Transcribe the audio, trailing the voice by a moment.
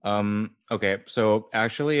Okay, so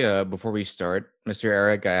actually, before we start, Mr.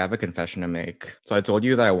 Eric, I have a confession to make. So I told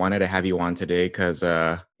you that I wanted to have you on today because,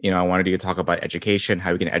 I wanted you to talk about education,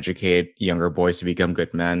 how we can educate younger boys to become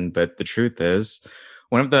good men. But the truth is,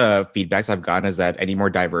 one of the feedbacks I've gotten is that I need more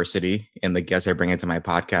diversity in the guests I bring into my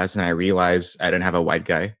podcast, and I realize I didn't have a white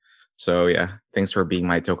guy. So yeah, thanks for being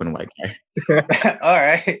my token white guy. All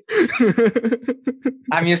right.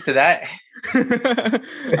 I'm used to that.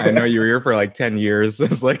 I know you were here for like 10 years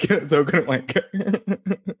as like a token white guy.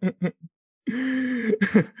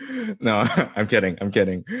 No, I'm kidding. I'm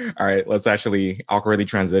kidding. All right, let's actually awkwardly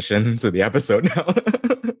transition to the episode now.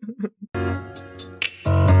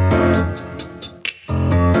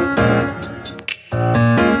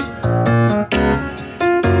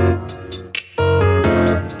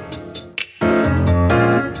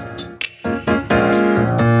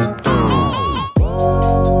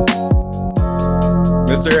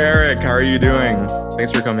 Mr. Eric, how are you doing?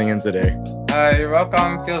 Thanks for coming in today. You're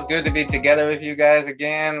welcome. Feels good to be together with you guys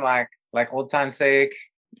again, like old time's sake.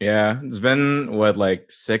 Yeah, it's been what,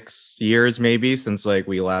 like 6 years maybe since like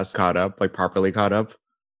we last caught up, like properly caught up.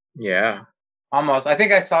 Yeah. Almost. I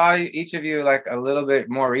think I saw each of you like a little bit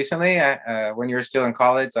more recently when you were still in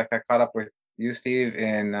college. Like I caught up with you, Steve,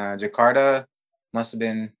 in Jakarta. Must have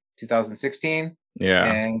been 2016. Yeah.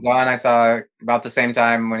 And Juan I saw about the same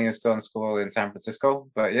time when he was still in school in San Francisco.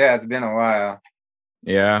 But yeah, it's been a while.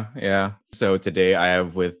 Yeah. So today I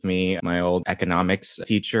have with me my old economics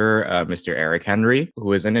teacher, Mr. Eric Henry, who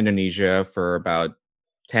was in Indonesia for about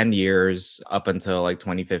 10 years up until like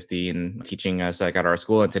 2015, teaching us like at our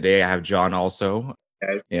school. And today I have John also.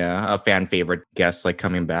 Guys. Yeah, a fan favorite guest like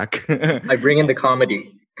coming back. I bring in the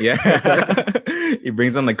comedy. Yeah. He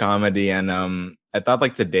brings in the comedy. And I thought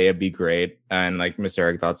like today it'd be great. And like Mr.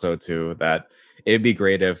 Eric thought so too, that it'd be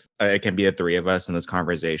great if it can be the three of us in this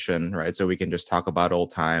conversation, right? So we can just talk about old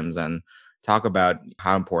times and talk about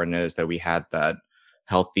how important it is that we had that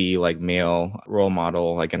healthy like male role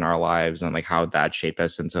model like in our lives and like how that shaped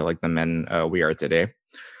us into like the men we are today.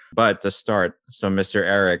 But to start, so Mr.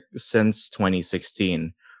 Eric, since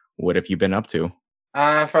 2016, what have you been up to?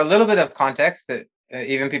 For a little bit of context that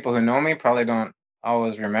even people who know me probably don't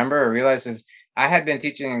always remember or realize is I had been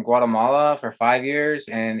teaching in Guatemala for 5 years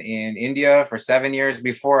and in India for 7 years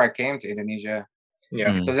before I came to Indonesia.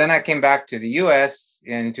 Yeah. So then I came back to the US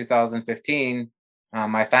in 2015.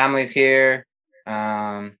 My family's here.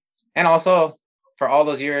 And also for all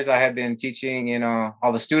those years I had been teaching,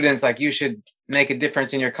 all the students, like, you should make a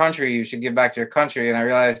difference in your country. You should give back to your country. And I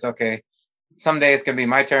realized, okay, someday it's going to be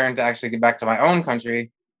my turn to actually get back to my own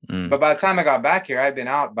country. But by the time I got back here, I'd been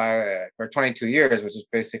out for 22 years, which is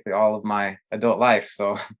basically all of my adult life.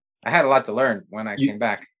 So I had a lot to learn when I came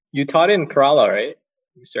back. You taught in Kerala, right?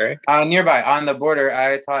 Sorry. Nearby on the border,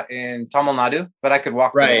 I taught in Tamil Nadu, but I could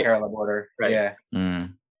walk to the Kerala border. Right. Yeah.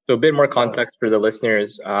 So a bit more context for the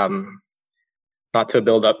listeners. Not to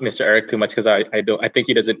build up Mr. Eric too much because I think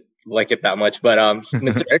he doesn't like it that much. But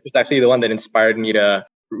Mr. Eric was actually the one that inspired me to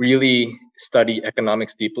really study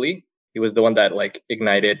economics deeply. He was the one that like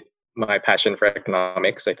ignited my passion for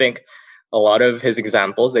economics. I think a lot of his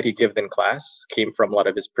examples that he gave in class came from a lot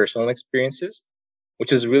of his personal experiences,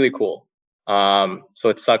 which is really cool. So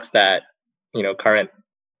it sucks that, current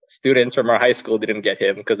students from our high school didn't get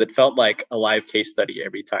him because it felt like a live case study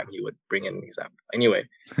every time he would bring in an example. Anyway,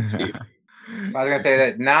 Steve. I was going to say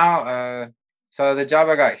that now, so the job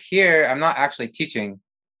I got here, I'm not actually teaching.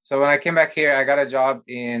 So when I came back here, I got a job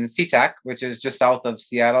in SeaTac, which is just south of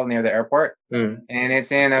Seattle near the airport. And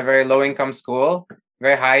it's in a very low income school,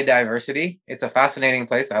 very high diversity. It's a fascinating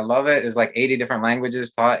place. I love it. There's like 80 different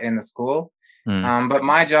languages taught in the school. But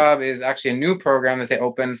my job is actually a new program that they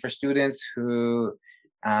opened for students who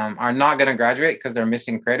are not going to graduate because they're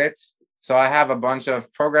missing credits. So I have a bunch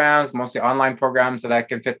of programs, mostly online programs that I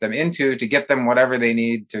can fit them into to get them whatever they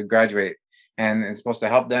need to graduate. And it's supposed to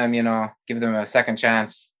help them, give them a second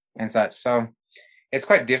chance and such. So it's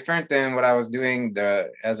quite different than what I was doing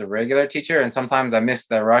as a regular teacher. And sometimes I miss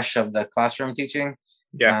the rush of the classroom teaching.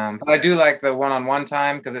 Yeah. But I do like the one-on-one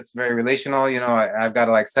time because it's very relational. I've got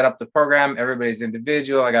to like set up the program. Everybody's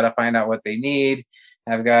individual. I got to find out what they need.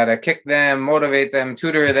 I've got to kick them, motivate them,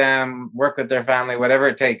 tutor them, work with their family, whatever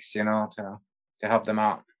it takes, to help them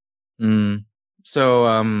out.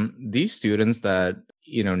 So these students that,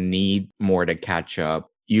 need more to catch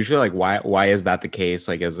up, usually like why is that the case?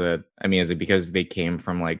 Like, is it because they came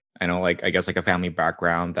from like, I know, like, I guess like a family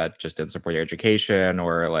background that just didn't support their education,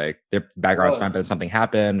 or like their background's fine, but something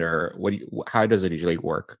happened, or how does it usually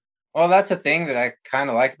work? Well, that's the thing that I kind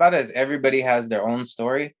of like about it is everybody has their own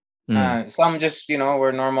story. Some just,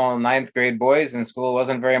 were normal ninth grade boys and school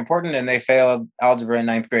wasn't very important and they failed algebra in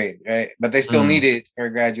ninth grade, right? But they still need it for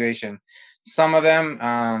graduation. Some of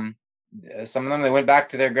them, they went back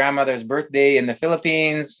to their grandmother's birthday in the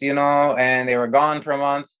Philippines, and they were gone for a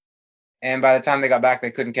month. And by the time they got back,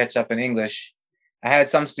 they couldn't catch up in English. I had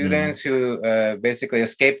some students who basically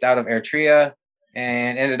escaped out of Eritrea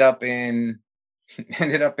and ended up in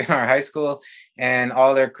our high school, and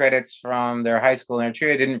all their credits from their high school in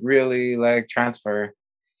Eritrea didn't really transfer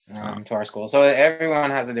to our school. So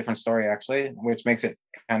everyone has a different story, actually, which makes it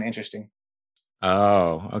kind of interesting.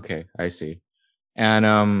 Oh, okay. I see.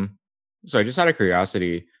 And so just out of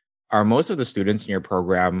curiosity, are most of the students in your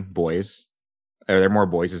program boys? Are there more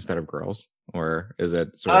boys instead of girls, or is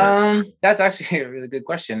it sort of? That's actually a really good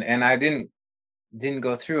question, and I didn't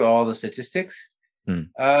go through all the statistics.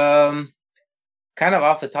 Kind of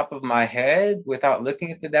off the top of my head, without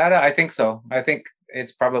looking at the data, I think so. I think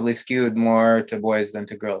it's probably skewed more to boys than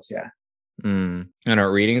to girls. Yeah.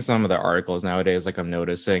 Reading some of the articles nowadays, like I'm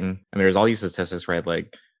noticing, I mean, there's all these statistics, right?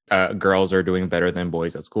 Like girls are doing better than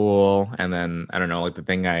boys at school. And then, I don't know, like the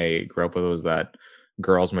thing I grew up with was that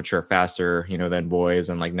girls mature faster, than boys.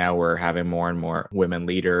 And like now we're having more and more women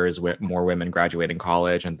leaders, more women graduating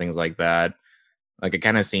college and things like that. Like it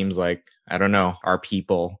kind of seems like, I don't know, our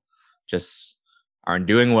people just aren't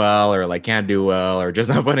doing well, or like can't do well, or just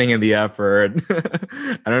not putting in the effort.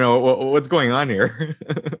 I don't know what's going on here.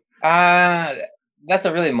 That's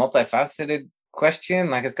a really multifaceted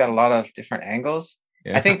question. Like it's got a lot of different angles.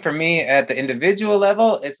 Yeah. I think for me at the individual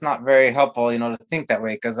level, it's not very helpful, to think that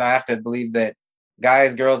way, because I have to believe that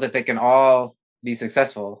guys, girls, that they can all be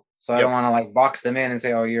successful. So I don't want to box them in and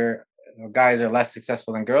say, oh, guys are less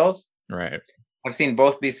successful than girls. Right. I've seen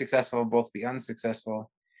both be successful, both be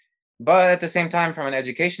unsuccessful. But at the same time, from an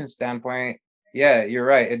education standpoint, yeah, you're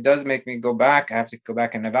right. It does make me go back. I have to go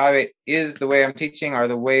back and evaluate, is the way I'm teaching or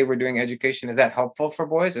the way we're doing education, is that helpful for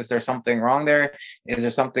boys? Is there something wrong there? Is there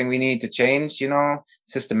something we need to change,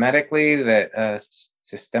 systematically,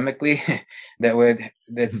 systemically,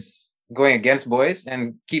 that's going against boys?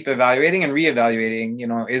 And keep evaluating and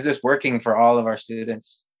reevaluating, is this working for all of our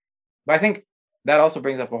students? But I think that also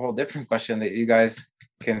brings up a whole different question that you guys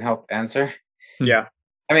can help answer. Yeah.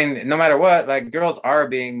 I mean, no matter what, girls are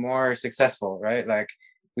being more successful, right?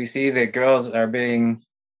 We see that girls are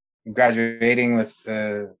graduating with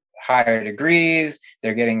higher degrees.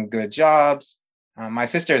 They're getting good jobs. My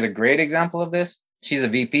sister is a great example of this. She's a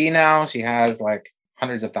VP now. She has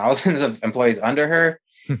hundreds of thousands of employees under her.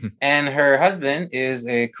 And her husband is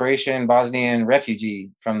a Croatian Bosnian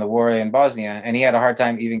refugee from the war in Bosnia. And he had a hard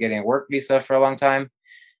time even getting a work visa for a long time.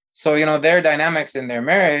 So, their dynamics in their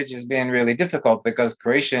marriage has been really difficult because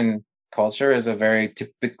Croatian culture is a very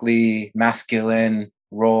typically masculine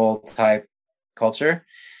role type culture.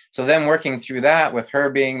 So them working through that, with her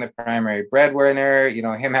being the primary breadwinner,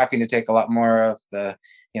 him having to take a lot more of the,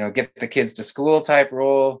 get the kids to school type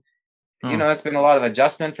role. It's been a lot of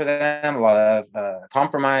adjustment for them, a lot of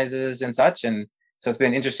compromises and such. And so it's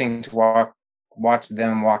been interesting to watch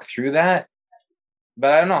them walk through that.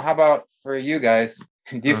 But I don't know, how about for you guys?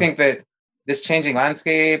 Do you think that this changing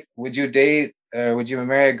landscape, would you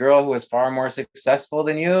marry a girl who is far more successful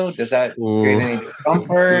than you? Does that create any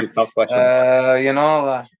discomfort? Tough question.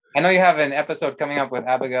 I know you have an episode coming up with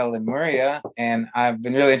Abigail and Maria, and I've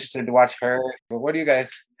been really interested to watch her. But what do you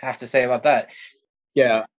guys have to say about that?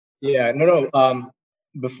 Yeah. No.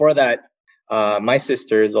 Before that, my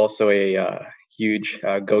sister is also a huge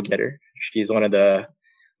go-getter. She's one of the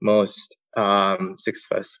most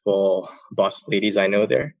successful boss ladies I know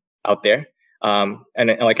out there. And I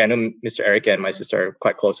know Mr. Erica and my sister are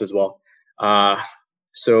quite close as well.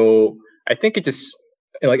 So I think it just,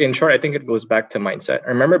 in short, I think it goes back to mindset. I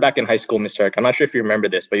remember back in high school, Mr. Erica, I'm not sure if you remember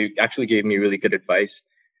this, but you actually gave me really good advice.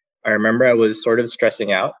 I remember I was sort of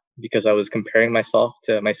stressing out because I was comparing myself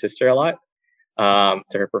to my sister a lot,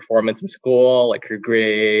 to her performance in school, her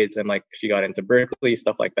grades, and she got into Berkeley,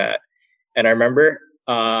 stuff like that. And I remember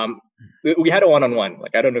we had a one-on-one.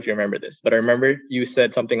 I don't know if you remember this, but I remember you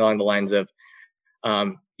said something along the lines of,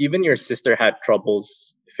 even your sister had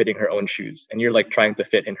troubles fitting her own shoes, and you're trying to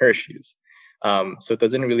fit in her shoes. So it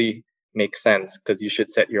doesn't really make sense, because you should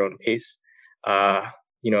set your own pace.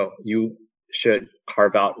 You should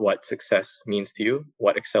carve out what success means to you,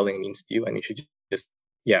 what excelling means to you, and you should just,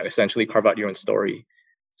 essentially carve out your own story.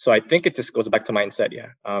 So I think it just goes back to mindset.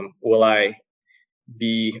 Will I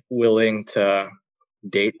be willing to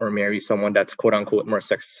date or marry someone that's quote unquote more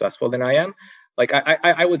successful than I am?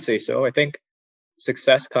 I would say so. I think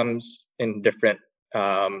success comes in different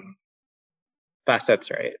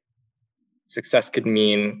facets, right? Success could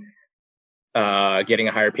mean getting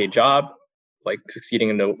a higher paid job, like succeeding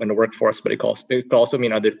in the workforce, but it could also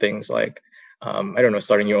mean other things like, I don't know,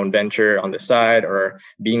 starting your own venture on the side or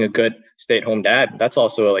being a good stay-at-home dad. That's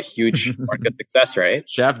also a huge mark of success, right?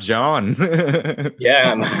 Chef John.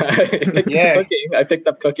 Yeah, I picked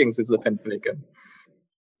up cooking since the pandemic.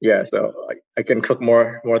 Yeah, so I can cook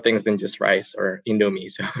more things than just rice or Indomie.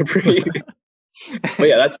 So but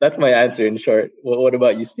yeah, that's my answer in short. What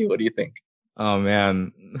about you, Steve? What do you think? Oh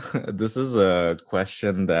man, this is a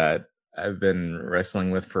question that I've been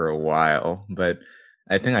wrestling with for a while, but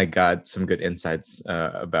I think I got some good insights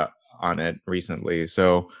about on it recently.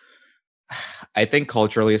 So I think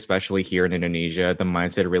culturally, especially here in Indonesia, the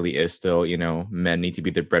mindset really is still, men need to be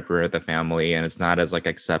the breadwinner of the family, and it's not as like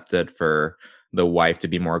accepted for the wife to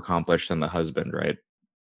be more accomplished than the husband, right?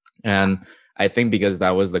 And I think because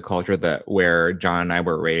that was the culture that where John and I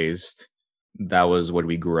were raised, that was what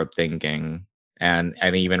we grew up thinking. And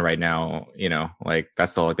even right now, like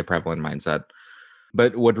that's still like the prevalent mindset.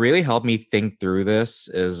 But what really helped me think through this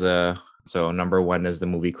is so number one is the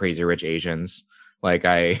movie Crazy Rich Asians. Like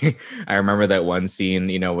I I remember that one scene,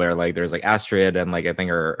 where like there's like Astrid and like I think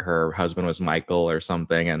her husband was Michael or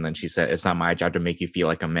something, and then she said, "It's not my job to make you feel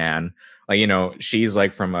like a man." Like, she's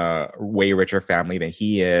like from a way richer family than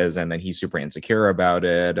he is, and then he's super insecure about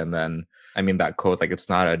it. And then I mean that quote, like it's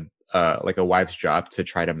not like a wife's job to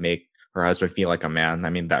try to make her husband feel like a man. I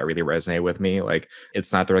mean, that really resonated with me. Like,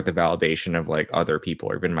 it's not the validation of like other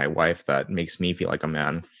people or even my wife that makes me feel like a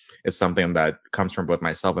man. It's something that comes from both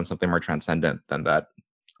myself and something more transcendent than that.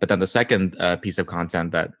 But then the second piece of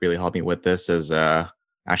content that really helped me with this is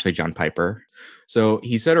Ashley John Piper. So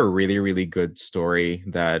he said a really, really good story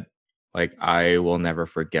that like I will never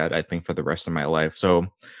forget, I think, for the rest of my life. So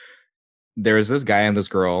there's this guy and this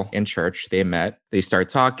girl in church. They met, they start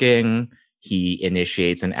talking. He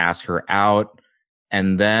initiates and asks her out,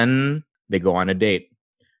 and then they go on a date.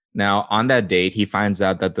 Now, on that date, he finds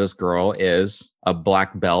out that this girl is a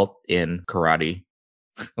black belt in karate.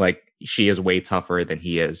 Like, she is way tougher than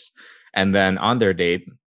he is. And then on their date,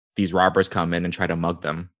 these robbers come in and try to mug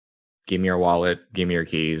them. Give me your wallet, give me your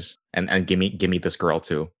keys, and give me this girl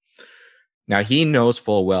too. Now, he knows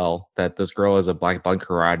full well that this girl is a black belt in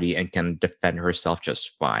karate and can defend herself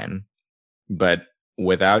just fine. But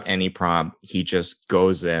without any prompt, he just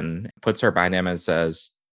goes in, puts her behind him and says,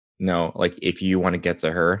 "No, like if you want to get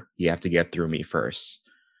to her, you have to get through me first."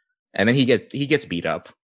 And then he gets beat up.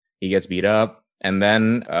 He gets beat up. And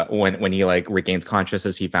then when he like regains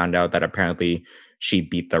consciousness, he found out that apparently she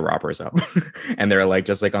beat the robbers up. And they're like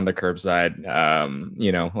just like on the curbside,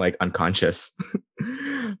 like unconscious.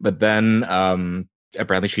 But then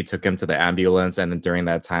apparently she took him to the ambulance. And then during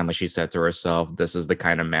that time, like she said to herself, "This is the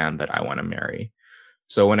kind of man that I want to marry."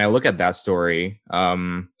 So when I look at that story,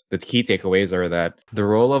 the key takeaways are that the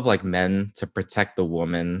role of like men to protect the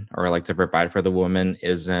woman or like to provide for the woman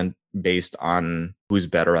isn't based on who's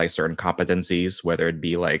better, like certain competencies, whether it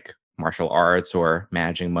be like martial arts or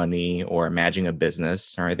managing money or managing a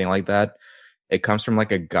business or anything like that. It comes from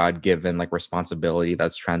like a God-given like responsibility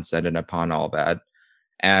that's transcendent upon all that.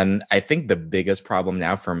 And I think the biggest problem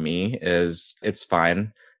now for me is it's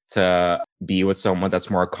fine to be with someone that's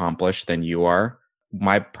more accomplished than you are.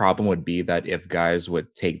 My problem would be that if guys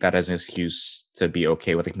would take that as an excuse to be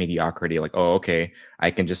okay with like mediocrity, like, oh, okay,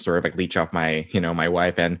 I can just sort of like leech off my, my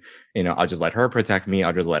wife and, I'll just let her protect me.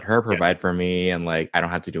 I'll just let her provide for me. And like, I don't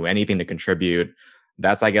have to do anything to contribute.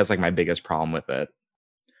 That's, I guess, like my biggest problem with it.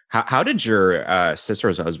 How did your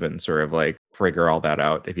sister's husband sort of like figure all that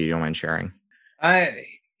out, if you don't mind sharing?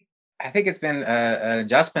 I think it's been an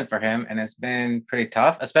adjustment for him, and it's been pretty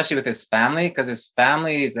tough, especially with his family, because his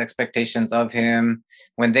family's expectations of him,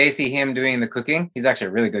 when they see him doing the cooking, he's actually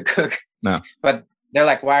a really good cook. No. But they're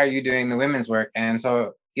like, "Why are you doing the women's work?" And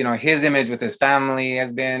so, his image with his family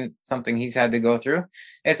has been something he's had to go through.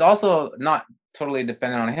 It's also not totally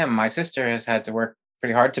dependent on him. My sister has had to work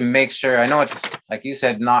pretty hard to make sure, I know it's, like you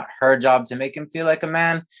said, not her job to make him feel like a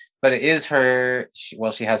man, but it is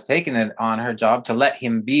she has taken it on her job to let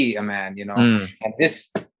him be a man,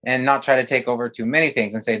 and not try to take over too many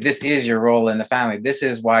things and say, this is your role in the family. This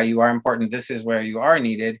is why you are important. This is where you are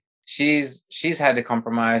needed. She's had to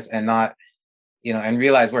compromise and not, and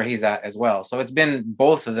realize where he's at as well. So it's been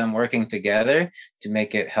both of them working together to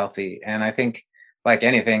make it healthy. And I think, like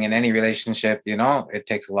anything in any relationship, it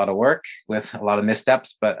takes a lot of work with a lot of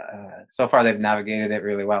missteps, but so far they've navigated it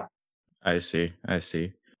really well. I see.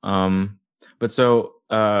 But so,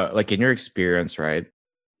 like in your experience, right?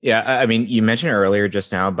 Yeah, I mean, you mentioned earlier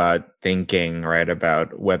just now about thinking, right,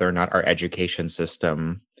 about whether or not our education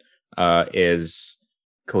system is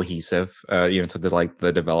cohesive, to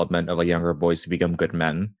the development of like younger boys to become good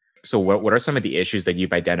men. So what are some of the issues that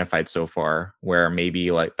you've identified so far where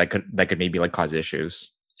maybe like that could maybe like cause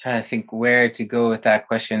issues? Trying to think where to go with that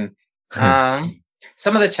question.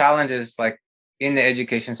 Some of the challenges like in the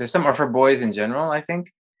education system or for boys in general, I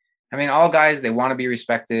think. I mean, all guys, they want to be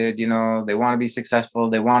respected, you know, they want to be successful,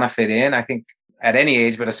 they want to fit in. I think at any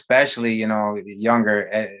age, but especially, you know,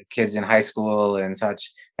 younger kids in high school and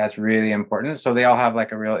such, that's really important. So they all have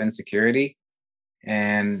like a real insecurity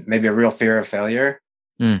and maybe a real fear of failure.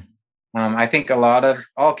 Mm. I think a lot of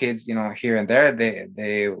all kids, you know, here and there,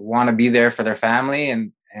 they want to be there for their family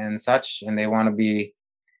and such, and they want to be,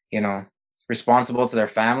 you know, responsible to their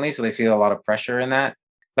family, so they feel a lot of pressure in that.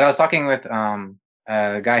 But I was talking with a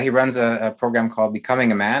guy. He runs a program called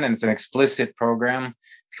Becoming a Man, and it's an explicit program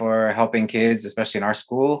for helping kids, especially in our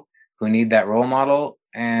school, who need that role model.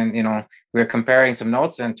 And you know, we were comparing some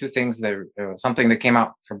notes, and two things that something that came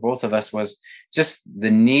out for both of us was just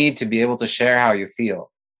the need to be able to share how you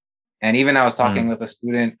feel. And even I was talking with a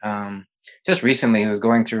student just recently who was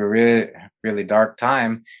going through a really, really dark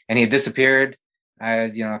time, and he had disappeared. I,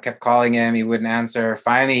 you know, kept calling him. He wouldn't answer.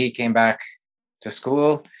 Finally, he came back to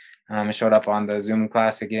school. He showed up on the Zoom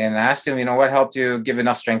class again. And I asked him, you know, what helped you give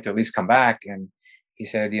enough strength to at least come back? And he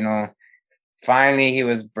said, you know, finally he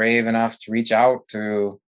was brave enough to reach out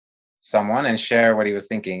to someone and share what he was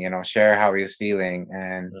thinking, you know, share how he was feeling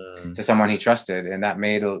and to someone he trusted. And that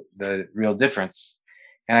made the real difference.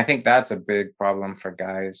 And I think that's a big problem for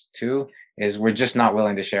guys too, is we're just not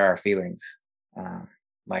willing to share our feelings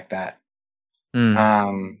like that.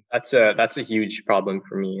 That's a huge problem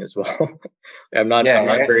for me as well. I'm not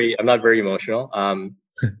very emotional.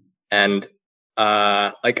 And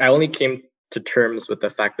like I only came to terms with the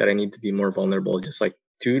fact that I need to be more vulnerable just like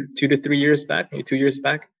 2 to 3 years back, maybe 2 years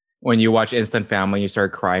back. When you watch Instant Family, you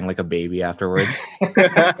start crying like a baby afterwards.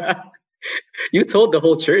 You told the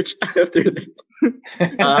whole church after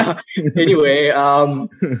that. Anyway,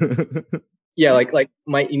 yeah, like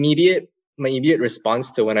my immediate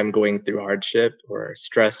response to when I'm going through hardship or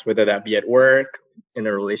stress, whether that be at work, in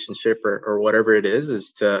a relationship, or whatever it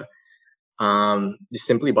is to just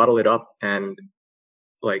simply bottle it up and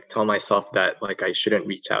like tell myself that like I shouldn't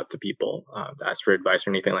reach out to people to ask for advice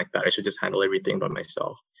or anything like that. I should just handle everything by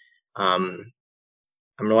myself. I'm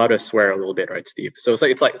allowed to swear a little bit, right, Steve? So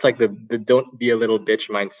it's like the don't be a little bitch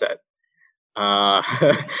mindset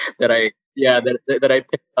that I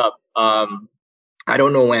picked up. I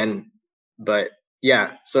don't know when, but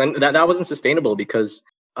yeah. So that wasn't sustainable because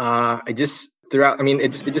I just throughout. I mean, it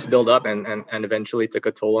just built up and eventually took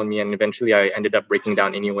a toll on me, and eventually I ended up breaking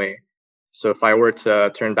down anyway. So if I were to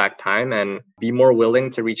turn back time and be more willing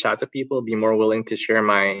to reach out to people, be more willing to share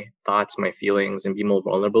my thoughts, my feelings, and be more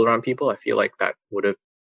vulnerable around people, I feel like that would have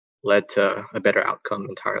led to a better outcome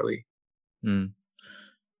entirely.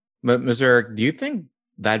 But Mr. Eric, do you think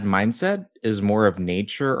that mindset is more of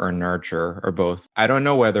nature or nurture or both? I don't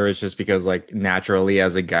know whether it's just because like naturally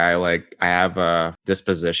as a guy, like I have a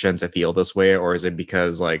disposition to feel this way, or is it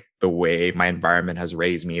because like the way my environment has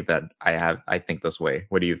raised me that I think this way?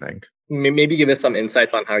 What do you think? Maybe give us some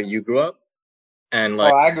insights on how you grew up. And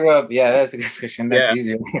like, I grew up. Yeah, that's a good question. That's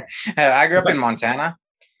easier. I grew up in Montana.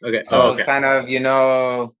 Okay. So it's kind of, you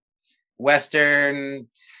know, Western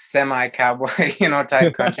semi-cowboy, you know,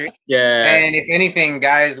 type country. And if anything,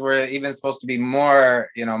 guys were even supposed to be more,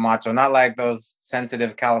 you know, macho, not like those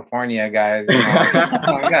sensitive California guys. You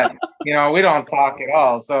know, you know, we don't talk at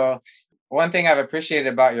all. So one thing I've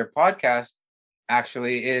appreciated about your podcast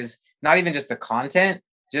actually is not even just the content,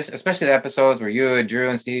 just especially the episodes where you, Drew,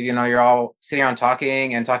 and Steve, you know, you're all sitting around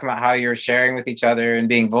talking about how you're sharing with each other and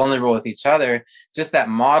being vulnerable with each other. Just that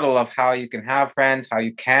model of how you can have friends, how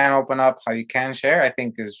you can open up, how you can share, I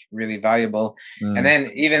think is really valuable. And then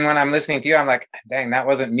even when I'm listening to you, I'm like, dang, that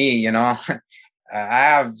wasn't me, you know. I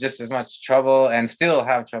have just as much trouble and still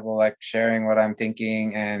have trouble like sharing what I'm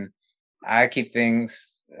thinking. And I keep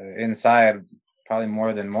things inside probably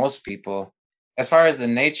more than most people. As far as the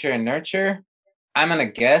nature and nurture, I'm going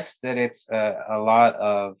to guess that it's a lot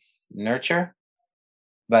of nurture,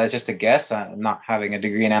 but it's just a guess. I'm not having a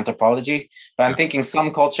degree in anthropology, but I'm thinking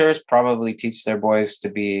some cultures probably teach their boys to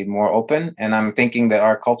be more open. And I'm thinking that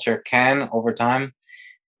our culture can, over time,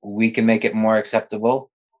 we can make it more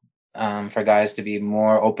acceptable for guys to be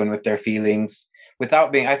more open with their feelings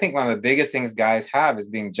without being, I think one of the biggest things guys have is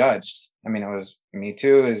being judged. I mean, it was me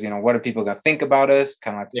too, is, you know, what are people going to think about us?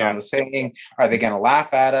 Kind of like John was saying, are they going to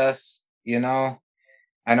laugh at us? You know,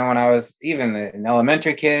 I know when I was even in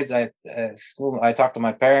elementary kids, at school, I talked to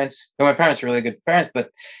my parents. My parents were really good parents,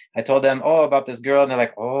 but I told them, about this girl. And they're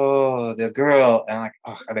like, oh, the girl. And I'm like,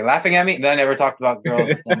 oh, are they laughing at me? And then I never talked about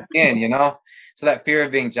girls again, you know? So that fear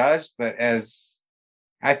of being judged. But as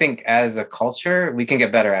I think as a culture, we can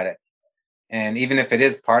get better at it. And even if it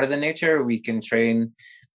is part of the nature, we can train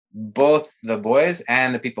both the boys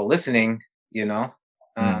and the people listening, to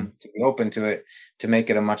be open to it, to make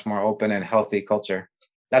it a much more open and healthy culture.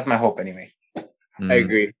 That's my hope anyway. I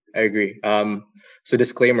agree. So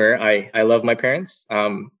disclaimer, I love my parents.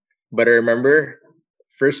 But I remember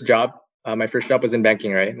my first job was in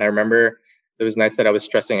banking, right? And I remember there was nights that I was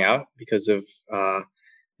stressing out because of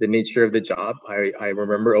the nature of the job. I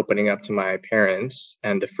remember opening up to my parents,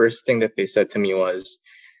 and the first thing that they said to me was,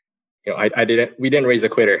 we didn't raise a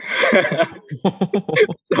quitter.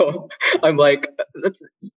 So I'm like,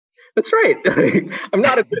 that's right. I'm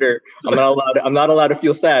not a quitter. I'm not allowed to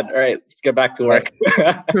feel sad. All right, let's get back to work.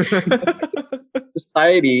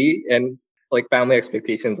 Society and like family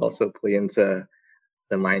expectations also play into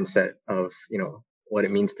the mindset of, what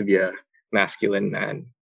it means to be a masculine man,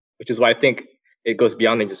 which is why I think it goes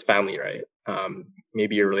beyond just family, right?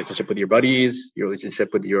 Maybe your relationship with your buddies, your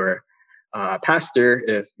relationship with your pastor,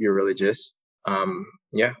 if you're religious,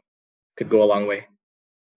 could go a long way.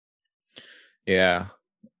 Yeah.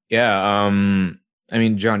 I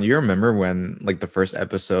mean, John, you remember when like the first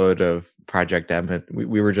episode of Project M,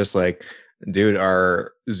 we were just like, dude,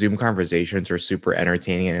 our Zoom conversations were super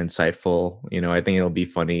entertaining and insightful. I think it'll be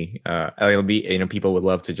funny. It'll be, people would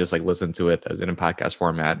love to just like listen to it as in a podcast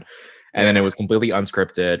format. And then it was completely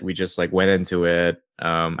unscripted. We just like went into it.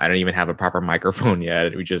 I don't even have a proper microphone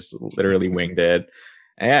yet. We just literally winged it.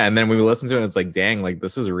 Yeah, and then when we listen to it, it's like, dang, like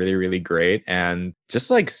this is really, really great. And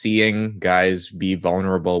just like seeing guys be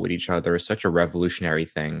vulnerable with each other is such a revolutionary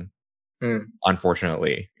thing.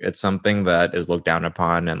 Unfortunately, it's something that is looked down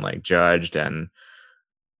upon and like judged. And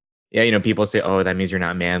yeah, people say, oh, that means you're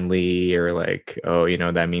not manly, or like, oh,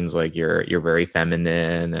 that means like you're very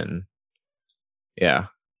feminine. And yeah,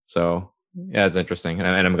 so yeah, it's interesting. And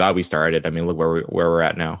I'm glad we started. I mean, look where we're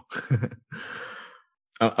at now.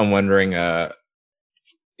 I'm wondering,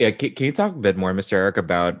 yeah, can you talk a bit more, Mr. Eric,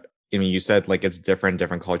 about, you said like it's different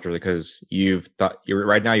cultures because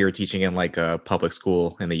right now you're teaching in like a public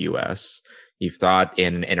school in the US. You've taught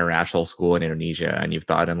in an international school in Indonesia, and you've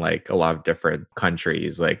taught in like a lot of different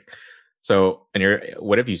countries. Like, so, and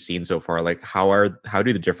what have you seen so far? Like, how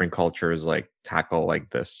do the different cultures like tackle like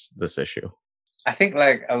this issue? I think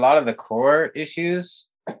like a lot of the core issues,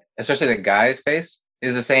 especially the guys face,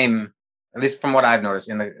 is the same, at least from what I've noticed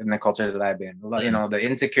in the cultures that I've been. The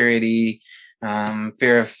insecurity,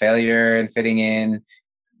 fear of failure and fitting in,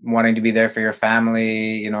 wanting to be there for your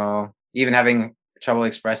family, even having trouble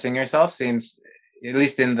expressing yourself seems, at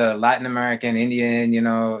least in the Latin American, Indian,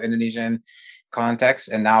 Indonesian context,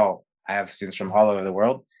 and now I have students from all over the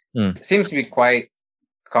world, it seems to be quite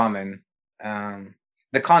common.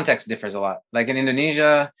 The context differs a lot. Like in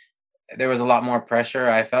Indonesia, there was a lot more pressure,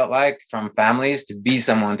 I felt like, from families to be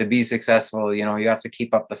someone, to be successful. You have to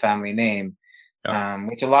keep up the family name,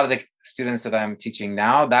 which a lot of the students that I'm teaching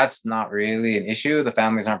now, that's not really an issue. The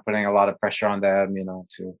families aren't putting a lot of pressure on them,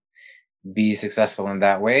 to be successful in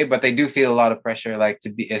that way. But they do feel a lot of pressure, like to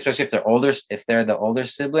be, especially if they're the older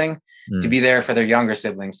sibling, to be there for their younger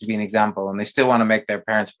siblings, to be an example. And they still want to make their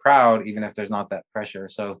parents proud, even if there's not that pressure.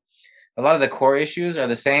 So a lot of the core issues are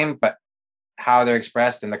the same, but how they're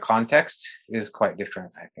expressed in the context is quite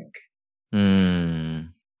different, I think.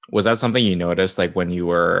 Was that something you noticed, like when you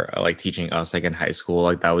were like teaching us, like in high school,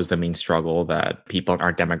 like that was the main struggle that people in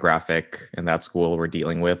our demographic in that school were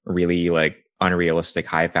dealing with, really like unrealistic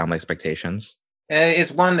high family expectations?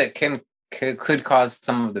 It's one that could cause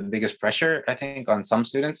some of the biggest pressure, I think, on some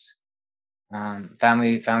students.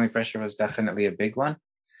 Family pressure was definitely a big one.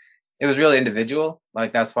 It was really individual.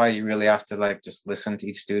 Like that's why you really have to like just listen to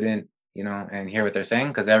each student, and hear what they're saying,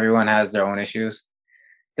 because everyone has their own issues.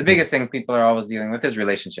 The biggest thing people are always dealing with is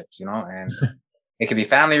relationships, and it can be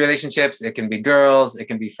family relationships, it can be girls, it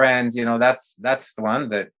can be friends, that's the one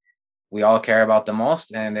that we all care about the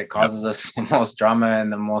most, and it causes us the most drama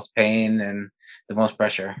and the most pain and the most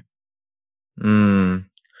pressure.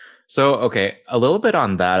 So, okay, a little bit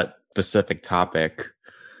on that specific topic.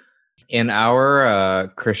 In our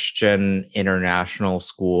Christian international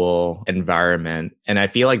school environment, and I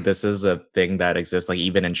feel like this is a thing that exists like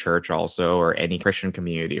even in church also, or any Christian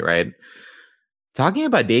community, right? Talking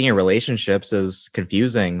about dating and relationships is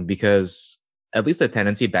confusing because at least the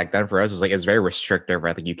tendency back then for us was like, it's very restrictive,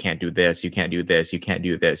 right? Like you can't do this, you can't do this, you can't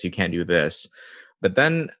do this, you can't do this. But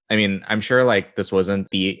then, I mean, I'm sure like this wasn't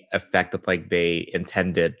the effect that like they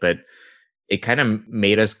intended, but it kind of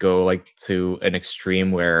made us go like to an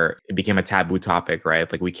extreme where it became a taboo topic,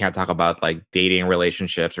 right? Like we can't talk about like dating,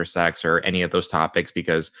 relationships, or sex, or any of those topics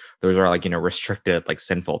because those are like, restricted, like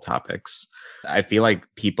sinful topics. I feel like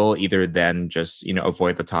people either then just,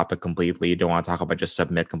 avoid the topic completely, don't want to talk about, just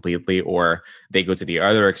submit completely, or they go to the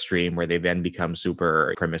other extreme where they then become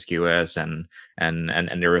super promiscuous and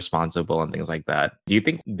irresponsible and things like that. Do you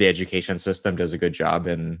think the education system does a good job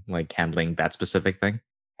in like handling that specific thing?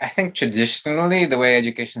 I think traditionally the way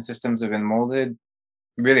education systems have been molded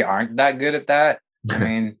really aren't that good at that. I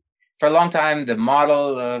mean, for a long time, the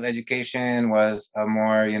model of education was a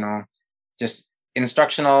more, just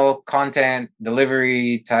instructional content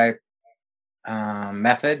delivery type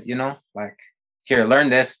method, like here, learn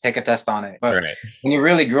this, take a test on it. But Right. when you're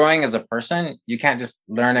really growing as a person, you can't just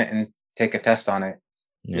learn it and take a test on it.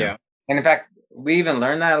 Yeah. And in fact, we even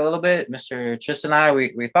learned that a little bit. Mr. Tristan and I,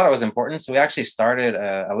 we thought it was important. So we actually started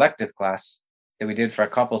a elective class that we did for a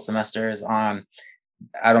couple semesters on,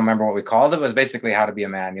 I don't remember what we called it. It was basically how to be a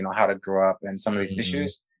man, how to grow up and some of these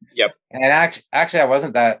issues. Yep. And actually, I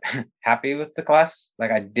wasn't that happy with the class.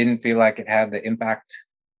 Like, I didn't feel like it had the impact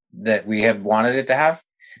that we had wanted it to have.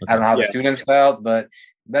 I don't know how the students felt, but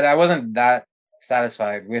I wasn't that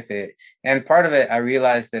satisfied with it. And part of it, I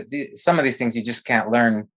realized that some of these things you just can't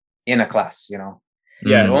learn in a class,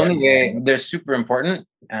 Yeah. The only way, they're super important,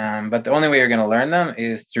 but the only way you're going to learn them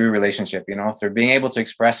is through relationship, through being able to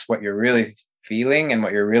express what you're really feeling and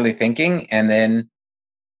what you're really thinking, and then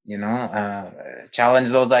challenge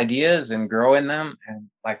those ideas and grow in them and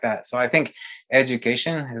like that. So I think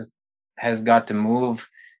education has got to move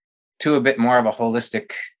to a bit more of a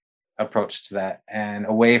holistic approach to that, and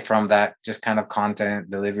away from that just kind of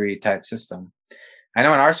content delivery type system. I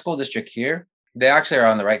know in our school district here, they actually are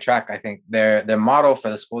on the right track. I think their motto for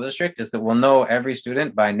the school district is that we'll know every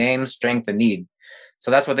student by name, strength, and need. So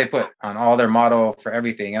that's what they put on all their motto for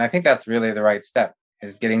everything. And I think that's really the right step,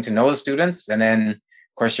 is getting to know the students. And then,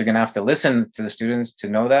 of course, you're going to have to listen to the students to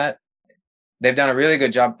know that. They've done a really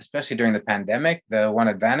good job, especially during the pandemic. The one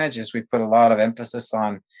advantage is we put a lot of emphasis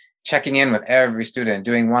on checking in with every student,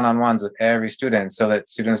 doing one-on-ones with every student so that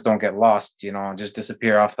students don't get lost, just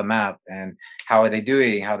disappear off the map. And how are they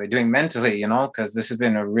doing? How are they doing mentally, because this has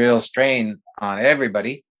been a real strain on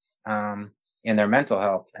everybody in their mental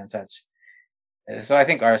health and such. So I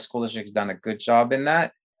think our school district's done a good job in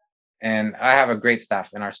that. And I have a great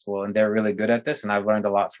staff in our school, and they're really good at this. And I've learned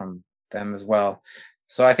a lot from them as well.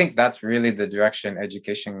 So I think that's really the direction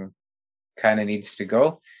education kind of needs to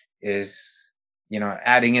go, is,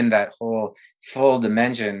 adding in that whole full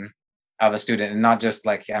dimension of a student, and not just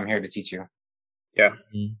like, I'm here to teach you. Yeah.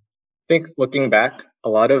 I think looking back, a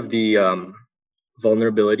lot of the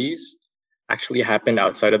vulnerabilities actually happened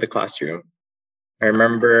outside of the classroom. I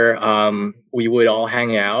remember we would all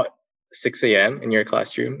hang out 6 a.m. in your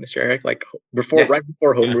classroom, Mr. Eric, like right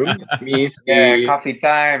before homeroom. Me, Steve, coffee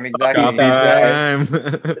time, exactly. Coffee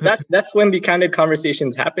time. That's when the kind of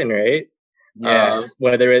conversations happen, right? Yeah.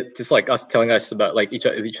 Whether it's just like us telling us about like each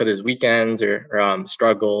other's weekends or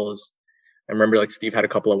struggles. I remember like Steve had a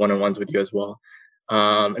couple of one-on-ones with you as well.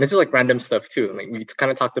 And it's just like random stuff too. Like we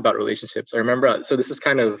kind of talked about relationships. I remember, so this is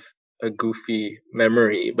kind of a goofy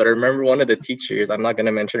memory, but I remember one of the teachers, I'm not going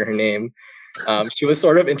to mention her name, she was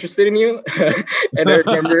sort of interested in you. And I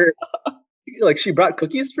remember like she brought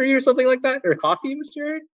cookies for you or something like that, or coffee, Mr.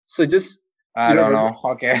 Eric. So just, I don't know.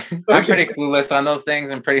 Okay. I'm pretty clueless on those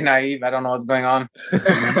things. I'm pretty naive. I don't know what's going on.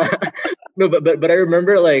 No, but I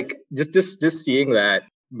remember like just seeing that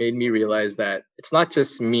made me realize that it's not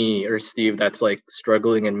just me or Steve that's like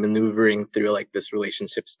struggling and maneuvering through like this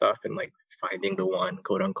relationship stuff and like finding the one,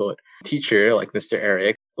 quote unquote. Teacher like Mr.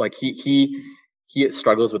 Eric, like he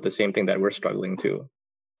struggles with the same thing that we're struggling to.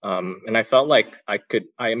 And I felt like I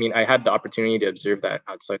had the opportunity to observe that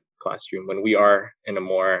outside the classroom when we are in a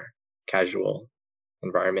more casual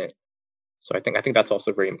environment. So I think that's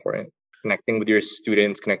also very important. Connecting with your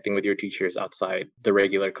students, connecting with your teachers outside the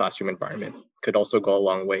regular classroom environment could also go a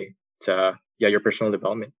long way to your personal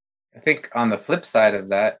development. I think on the flip side of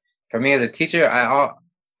that, for me as a teacher,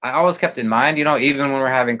 I always kept in mind, even when we're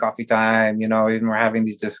having coffee time, even we're having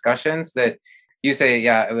these discussions, that you say,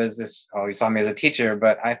 it was this, you saw me as a teacher.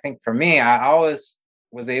 But I think for me, I always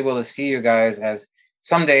was able to see you guys as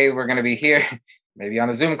someday we're going to be here, maybe on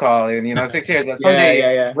a Zoom call in, 6 years, but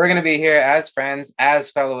someday we're going to be here as friends, as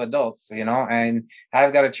fellow adults, and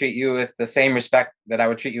I've got to treat you with the same respect that I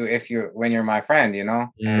would treat you when you're my friend, and,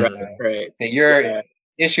 right. That your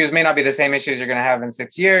issues may not be the same issues you're going to have in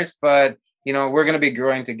 6 years, but, we're going to be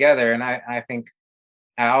growing together. And I think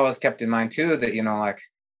I always kept in mind too, that, like,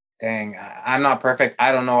 dang, I'm not perfect.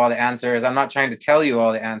 I don't know all the answers. I'm not trying to tell you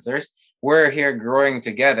all the answers. We're here growing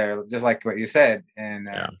together, just like what you said. And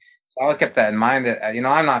so I always kept that in mind, that,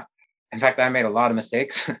 I'm not, in fact, I made a lot of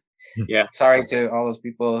mistakes Yeah. Sorry to all those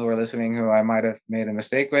people who are listening who I might have made a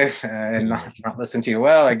mistake with and not listened to you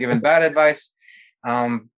well or given bad advice.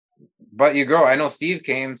 But you grow. I know Steve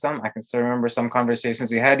came I can still remember some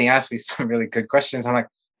conversations we had, and he asked me some really good questions. I'm like,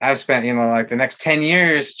 I've spent, like the next 10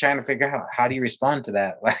 years trying to figure out how do you respond to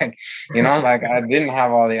that? Like, like I didn't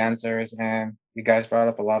have all the answers, and you guys brought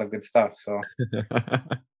up a lot of good stuff. So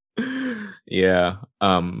yeah.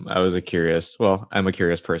 I'm a curious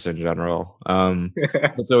person in general.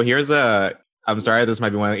 So I'm sorry, this might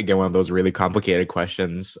be one of those really complicated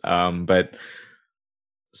questions. But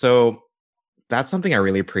so that's something I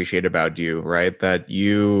really appreciate about you, right? That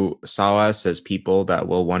you saw us as people that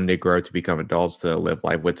will one day grow to become adults to live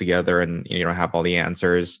life with together, and you don't have all the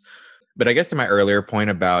answers. But I guess to my earlier point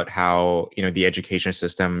about how, the education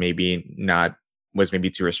system was maybe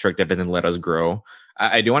too restrictive and then let us grow.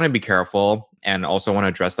 I do want to be careful and also want to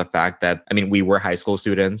address the fact that, we were high school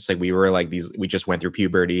students. Like we were we just went through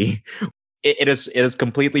puberty. It is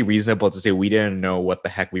completely reasonable to say we didn't know what the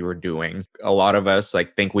heck we were doing. A lot of us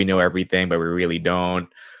think we know everything, but we really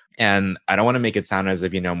don't. And I don't want to make it sound as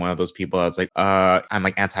if, I'm one of those people that's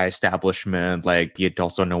I'm anti-establishment, the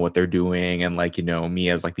adults don't know what they're doing. And me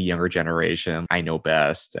as the younger generation, I know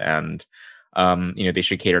best. And, they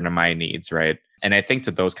should cater to my needs. Right. And I think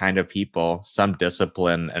to those kind of people, some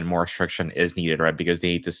discipline and more restriction is needed, right? Because they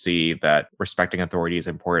need to see that respecting authority is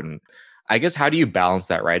important. I guess, how do you balance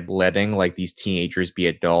that, right? Letting these teenagers be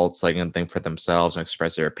adults, and think for themselves and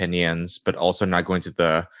express their opinions, but also not going to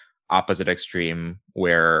the opposite extreme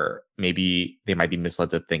where maybe they might be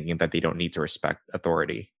misled to thinking that they don't need to respect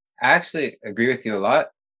authority. I actually agree with you a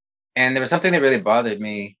lot. And there was something that really bothered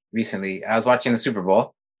me recently. I was watching the Super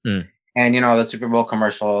Bowl. And, the Super Bowl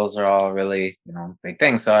commercials are all really, big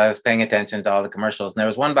things. So I was paying attention to all the commercials. And there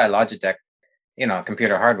was one by Logitech,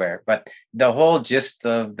 computer hardware. But the whole gist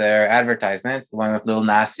of their advertisements, the one with Lil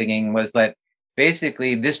Nas singing, was that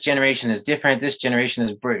basically this generation is different. This generation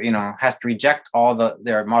is, has to reject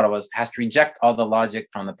their motto was, has to reject all the logic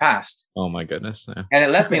from the past. Oh my goodness. Yeah. And it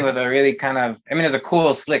left me with a really kind of, it was a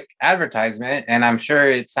cool, slick advertisement. And I'm sure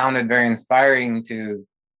it sounded very inspiring to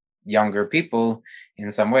younger people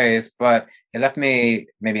in some ways, but it left me,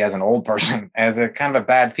 maybe as an old person, as a kind of a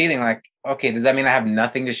bad feeling. Okay, does that mean I have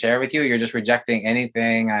nothing to share with you? You're just rejecting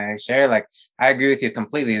anything I share? I agree with you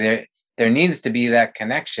completely. There needs to be that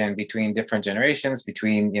connection between different generations,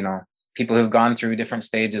 between, people who've gone through different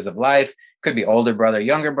stages of life. Could be older brother,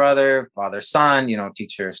 younger brother, father, son,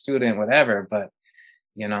 teacher, student, whatever. But,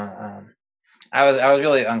 I was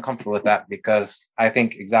really uncomfortable with that, because I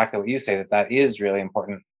think exactly what you say, that is really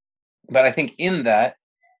important. But I think in that,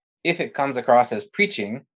 if it comes across as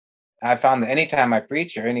preaching, I found that anytime I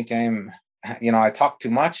preach or anytime, I talk too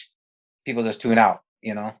much, people just tune out,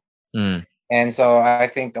 And so I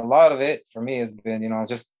think a lot of it for me has been,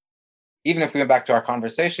 just, even if we went back to our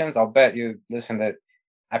conversations, I'll bet you listen that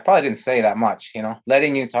I probably didn't say that much,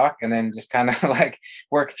 letting you talk and then just kind of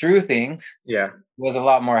work through things. Yeah. Was a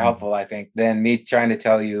lot more helpful, I think, than me trying to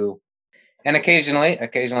tell you. And occasionally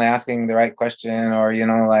asking the right question, or,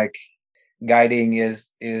 guiding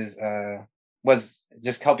was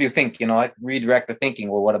just help you think, redirect the thinking.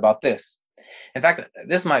 Well, what about this? In fact,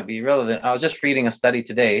 this might be relevant. I was just reading a study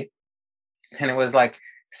today, and it was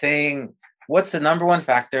saying, what's the number one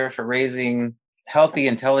factor for raising healthy,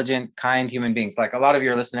 intelligent, kind human beings? A lot of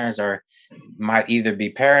your listeners might either be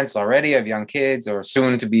parents already of young kids or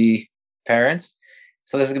soon to be parents.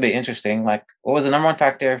 So this is gonna be interesting. What was the number one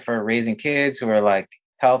factor for raising kids who are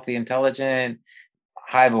healthy, intelligent,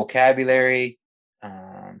 high vocabulary,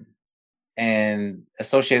 and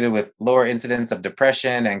associated with lower incidence of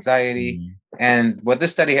depression, anxiety? And what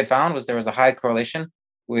this study had found was there was a high correlation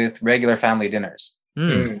with regular family dinners.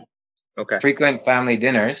 Okay. Frequent family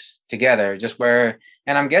dinners together, just where,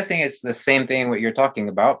 and I'm guessing it's the same thing what you're talking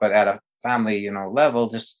about, but at a family, level,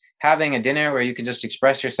 just having a dinner where you can just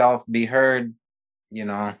express yourself, be heard,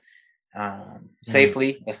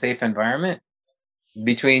 safely, a safe environment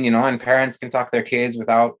between, and parents can talk to their kids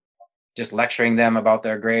without just lecturing them about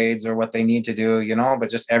their grades or what they need to do, but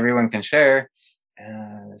just everyone can share,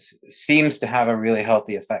 seems to have a really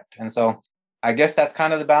healthy effect. And so I guess that's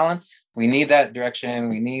kind of the balance. We need that direction.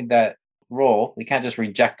 We need that role. We can't just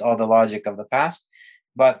reject all the logic of the past,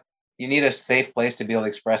 but you need a safe place to be able to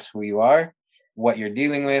express who you are, what you're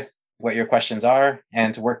dealing with, what your questions are,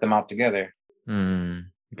 and to work them out together.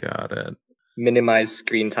 Got it. Minimize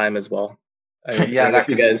screen time as well. Yeah, if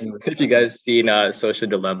you guys seen Social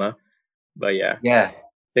Dilemma, but yeah, I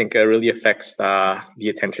think it really affects the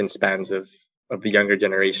attention spans of the younger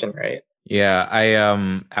generation, right? Yeah, I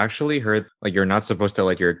actually heard you're not supposed to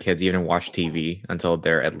let your kids even watch TV until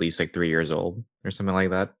they're at least 3 years old or something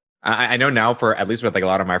like that. I know now for at least with like a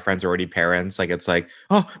lot of my friends who are already parents, like it's like,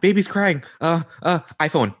 oh, baby's crying.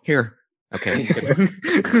 iPhone here. Okay.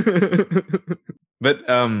 But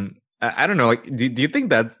I don't know. Like, do you think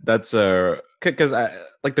that's because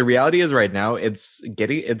like the reality is right now it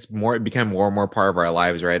become more and more part of our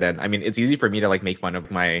lives, right? And I mean, it's easy for me to like make fun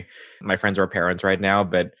of my friends who are parents right now,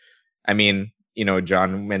 but I mean,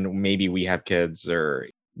 John, when maybe we have kids, or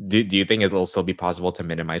do you think it'll still be possible to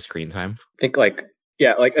minimize screen time? I think like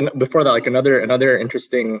yeah, like before that, like another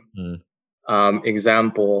interesting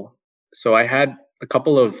example. So I had a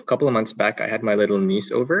couple of months back, I had my little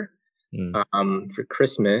niece over for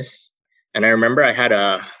Christmas, and I remember I had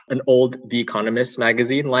an old The Economist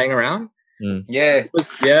magazine lying around. Yeah,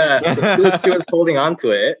 she was holding on to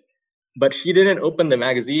it, but she didn't open the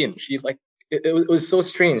magazine. She like it was so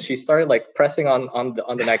strange. She started like pressing on the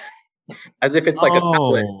magazine as if it's like a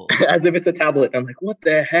tablet, as if it's a tablet. I'm like, what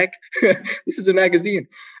the heck? This is a magazine.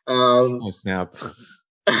 Oh snap!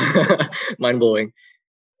 Mind blowing.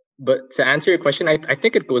 But to answer your question, I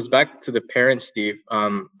think it goes back to the parents, Steve.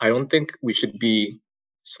 I don't think we should be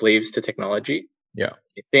slaves to technology. Yeah.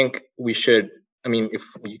 I think we should, I mean, if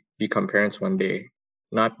we become parents one day,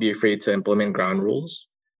 not be afraid to implement ground rules.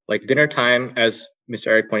 Like dinner time, as Mr.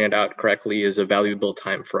 Eric pointed out correctly, is a valuable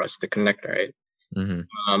time for us to connect, right?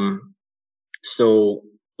 Mm-hmm. So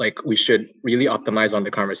like we should really optimize on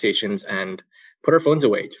the conversations and put our phones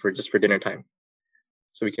away for dinner time,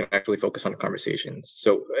 so we can actually focus on the conversations.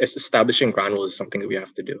 So establishing ground rules is something that we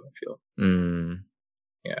have to do, I feel.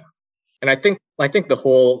 Yeah. And I think the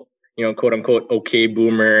whole, quote unquote, okay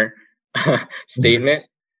boomer statement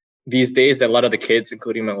these days that a lot of the kids,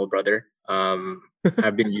 including my old brother,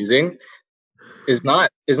 have been using is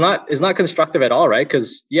not constructive at all, right?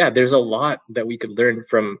 Because there's a lot that we could learn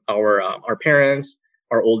from our parents,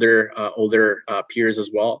 our older peers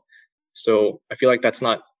as well. So I feel like that's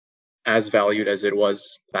not as valued as it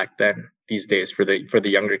was back then these days for the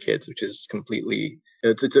younger kids, which is completely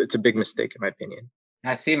it's a big mistake in my opinion.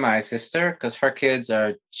 I see my sister, because her kids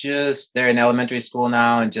are they're in elementary school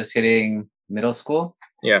now and just hitting middle school.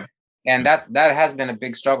 Yeah. And that has been a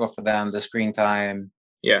big struggle for them, the screen time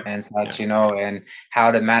and such, and how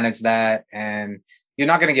to manage that. And you're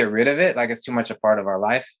not going to get rid of it, like it's too much a part of our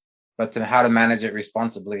life, but how to manage it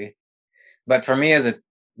responsibly. But for me,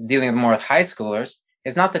 dealing more with high schoolers,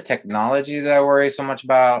 it's not the technology that I worry so much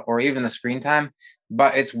about, or even the screen time,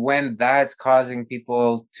 but it's when that's causing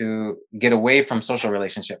people to get away from social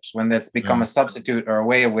relationships, when that's become a substitute or a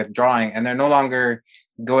way of withdrawing, and they're no longer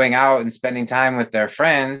going out and spending time with their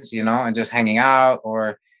friends, and just hanging out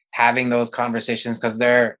or having those conversations, because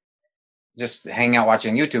they're just hanging out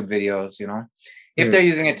watching YouTube videos, If they're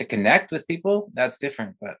using it to connect with people, that's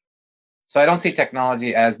different. But so I don't see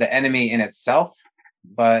technology as the enemy in itself,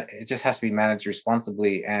 but it just has to be managed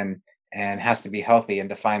responsibly and has to be healthy, and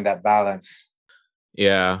to find that balance.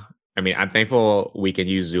 Yeah. I mean, I'm thankful we can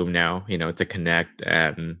use Zoom now, to connect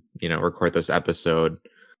and, record this episode.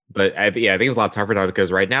 But I think it's a lot tougher now,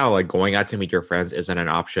 because right now, like going out to meet your friends isn't an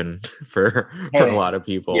option for a lot of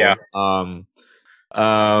people. Yeah.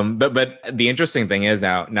 But the interesting thing is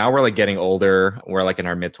now we're like getting older. We're like in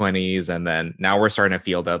our mid-20s, and then now we're starting to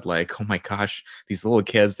feel that like, oh my gosh, these little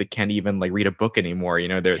kids, they can't even like read a book anymore.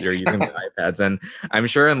 They're using the iPads, and I'm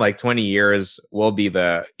sure in like 20 years we'll be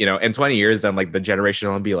in 20 years then like the generation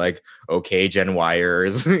will be like, okay, Gen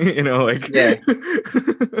Yers, like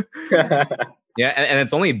yeah, and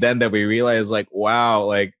it's only then that we realize like, wow,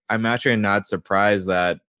 like I'm actually not surprised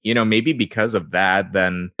that maybe because of that,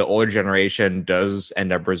 then the older generation does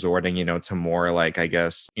end up resorting, to more like, I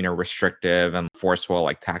guess, restrictive and forceful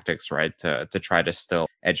like tactics, right? To try to still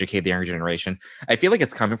educate the younger generation. I feel like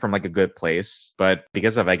it's coming from like a good place, but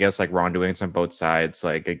because of, I guess, like wrongdoings on both sides,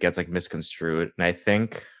 like it gets like misconstrued. And I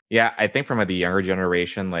think from like the younger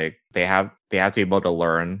generation, like they have to be able to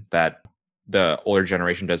learn that the older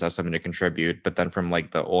generation does have something to contribute, but then from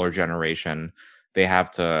like the older generation, they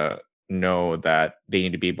have to know that they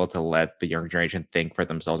need to be able to let the younger generation think for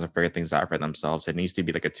themselves and figure things out for themselves. It needs to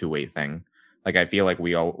be like a two-way thing. Like I feel like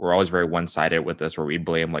we're always very one-sided with this, where we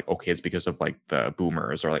blame like, okay, it's because of like the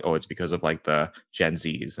boomers, or like, oh, it's because of like the Gen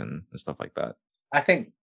Zs and stuff like that. I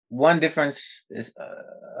think one difference is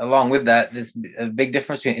along with that, there's a big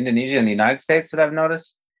difference between Indonesia and the United States that I've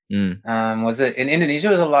noticed. Was it in Indonesia,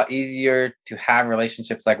 it was a lot easier to have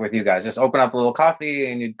relationships like with you guys. Just open up a little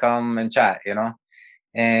coffee and you'd come and chat,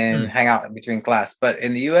 and hang out between class. But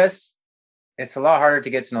in the US, it's a lot harder to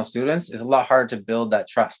get to know students. It's a lot harder to build that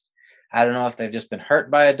trust. I don't know if they've just been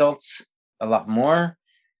hurt by adults a lot more,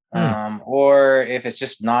 Or if it's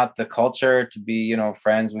just not the culture to be, you know,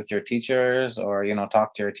 friends with your teachers or, you know,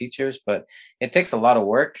 talk to your teachers. But it takes a lot of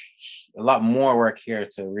work, a lot more work here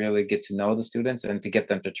to really get to know the students and to get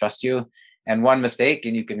them to trust you. And one mistake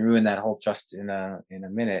and you can ruin that whole trust in a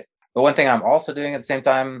minute. But one thing I'm also doing at the same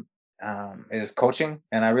time is coaching,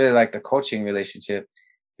 and I really like the coaching relationship,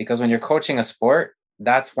 because when you're coaching a sport,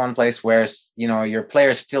 that's one place where, you know, your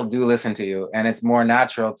players still do listen to you, and it's more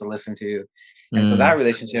natural to listen to you. And so that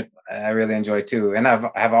relationship I really enjoy too, and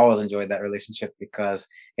I've always enjoyed that relationship because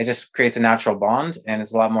it just creates a natural bond, and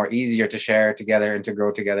it's a lot more easier to share together and to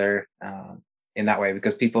grow together in that way,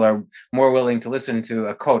 because people are more willing to listen to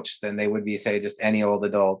a coach than they would be, say, just any old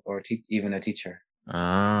adult or even a teacher.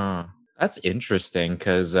 Ah, that's interesting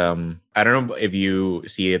because I don't know if you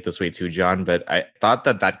see it this way too, John, but I thought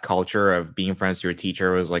that culture of being friends with your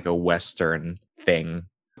teacher was like a Western thing.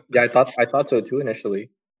 Yeah, I thought so too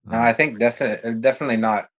initially. No, I think definitely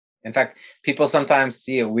not. In fact, people sometimes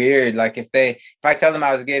see it weird. Like if I tell them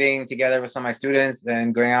I was getting together with some of my students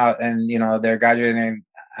and going out, and you know they're graduating, and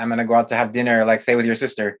I'm gonna go out to have dinner, like say with your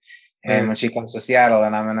sister, and when she comes to Seattle,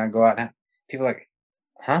 and I'm gonna go out, people are like,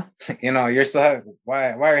 huh? You know, you're still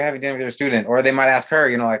why are you having dinner with your student? Or they might ask her,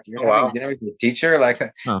 you know, like you're having dinner with your teacher, like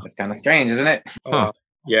that's kind of strange, isn't it? Huh.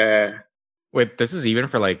 Yeah. Wait, this is even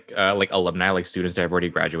for like alumni, like students that have already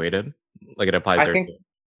graduated. Like it applies there.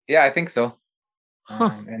 Yeah, I think so.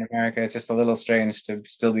 In America, it's just a little strange to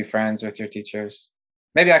still be friends with your teachers.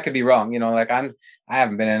 Maybe I could be wrong. You know, like I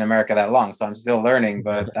haven't been in America that long, so I'm still learning.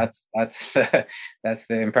 But that's that's the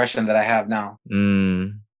impression that I have now.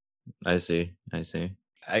 I see.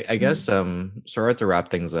 I guess sorry to wrap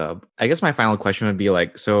things up. I guess my final question would be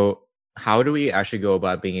like, so how do we actually go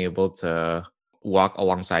about being able to walk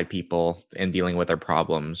alongside people in dealing with their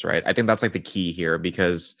problems, right? I think that's like the key here,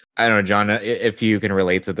 because I don't know, John, if you can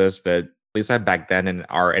relate to this, but at least back then in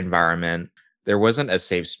our environment, there wasn't a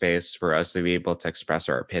safe space for us to be able to express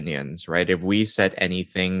our opinions, right? If we said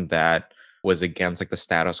anything that was against like the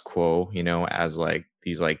status quo, you know, as like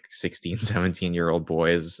these like 16, 17-year-old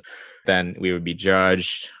boys, then we would be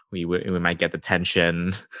judged. We might get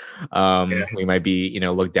detention. We might be, you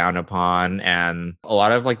know, looked down upon. And a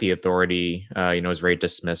lot of like the authority, you know, is very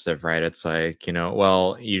dismissive, right? It's like, you know,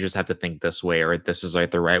 well, you just have to think this way, or this is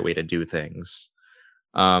like the right way to do things.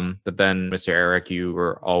 But then, Mr. Eric, you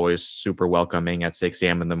were always super welcoming at 6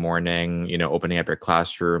 a.m. in the morning, you know, opening up your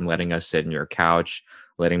classroom, letting us sit in your couch,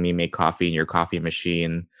 letting me make coffee in your coffee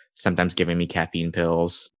machine, sometimes giving me caffeine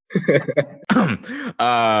pills.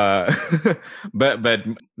 But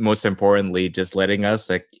most importantly, just letting us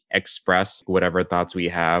like express whatever thoughts we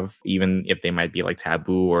have, even if they might be like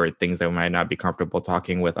taboo or things that we might not be comfortable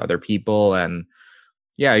talking with other people. And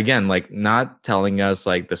yeah, again, like not telling us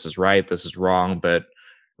like this is right, this is wrong, but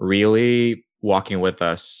really walking with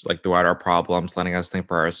us like throughout our problems, letting us think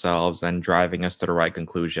for ourselves and driving us to the right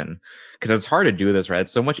conclusion. Because it's hard to do this, right?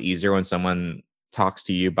 It's so much easier when someone talks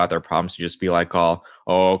to you about their problems to just be like, oh,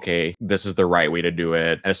 okay, this is the right way to do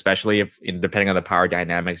it. And especially if, depending on the power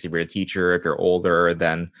dynamics, if you're a teacher, if you're older,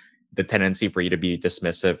 then the tendency for you to be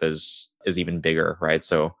dismissive is even bigger, right?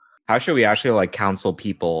 So how should we actually like counsel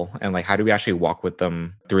people, and like how do we actually walk with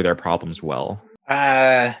them through their problems well?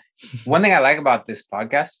 One thing I like about this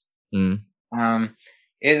podcast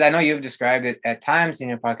is I know you've described it at times in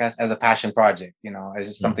your podcast as a passion project, you know, as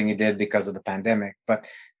just something you did because of the pandemic. But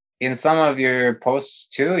in some of your posts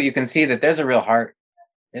too, you can see that there's a real heart.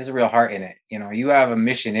 There's a real heart in it. You know, you have a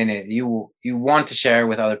mission in it. You want to share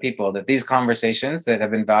with other people that these conversations that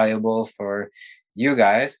have been valuable for you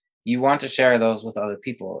guys, you want to share those with other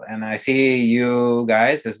people. And I see you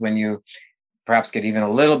guys as when you perhaps get even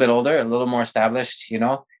a little bit older, a little more established, you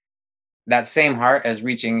know, that same heart as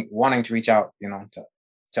wanting to reach out, you know,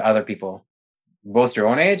 to other people, both your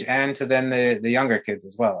own age and to then the younger kids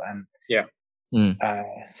as well. And yeah.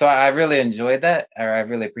 So I really enjoyed that, or I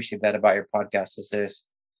really appreciate that about your podcast, is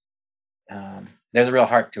there's a real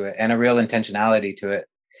heart to it and a real intentionality to it.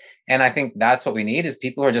 And I think that's what we need, is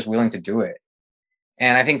people who are just willing to do it.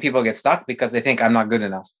 And I think people get stuck because they think I'm not good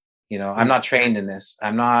enough. You know, I'm not trained in this.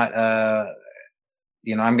 I'm not,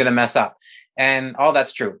 you know, I'm going to mess up. And all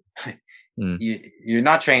that's true. You're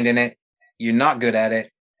not trained in it. You're not good at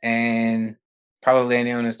it. And probably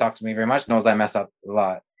anyone who's talked to me very much knows I mess up a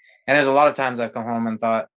lot. And there's a lot of times I've come home and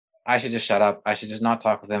thought, I should just shut up. I should just not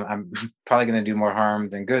talk with them. I'm probably going to do more harm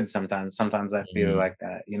than good sometimes. Sometimes I feel like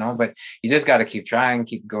that, you know, but you just got to keep trying,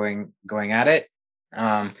 keep going at it.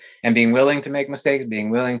 And being willing to make mistakes,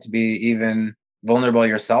 being willing to be even vulnerable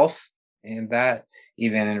yourself in that,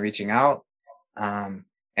 even in reaching out.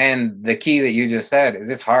 And the key that you just said is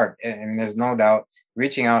it's hard. And there's no doubt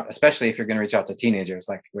reaching out, especially if you're going to reach out to teenagers,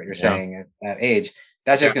 like what you're saying at that age,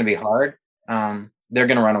 that's just going to be hard. They're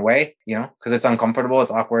going to run away, because it's uncomfortable.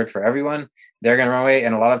 It's awkward for everyone. They're going to run away.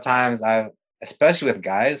 And a lot of times especially with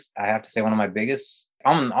guys, I have to say one of my biggest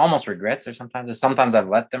almost regrets sometimes I've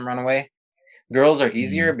let them run away. Girls are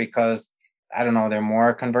easier because I don't know, they're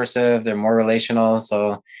more conversive, they're more relational.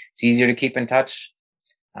 So it's easier to keep in touch.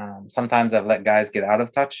 Sometimes I've let guys get out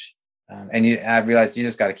of touch. I've realized you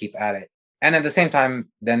just got to keep at it. And at the same time,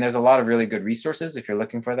 then there's a lot of really good resources if you're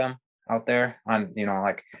looking for them out there on,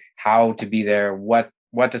 like how to be there, what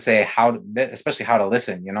to say, especially how to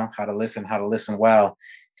listen, how to listen well.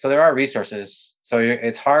 So there are resources. So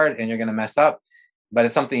it's hard and you're going to mess up, but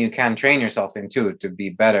it's something you can train yourself into to be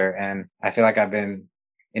better. And I feel like I've been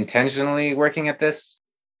intentionally working at this,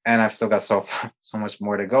 and I've still got so much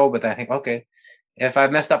more to go. But I think, okay, if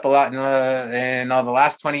I've messed up a lot in the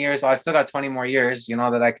last 20 years, I've still got 20 more years,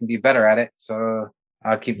 that I can be better at it. So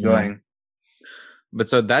I'll keep going. But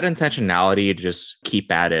so that intentionality to just keep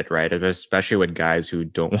at it, right? Especially with guys who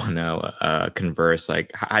don't want to converse,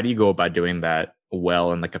 like how do you go about doing that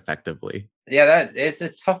well and like effectively? Yeah, it's a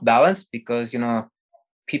tough balance because,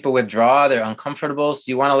 people withdraw, they're uncomfortable. So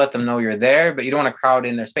you want to let them know you're there, but you don't want to crowd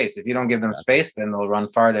in their space. If you don't give them space, then they'll run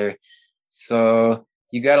farther. So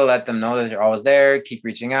you got to let them know that you're always there. Keep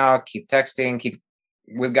reaching out, keep texting,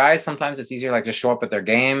 with guys. Sometimes it's easier, like just show up at their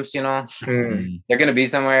games, They're going to be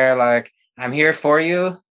somewhere, like, I'm here for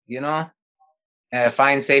you,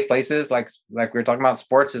 find safe places. Like we were talking about,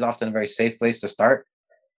 sports is often a very safe place to start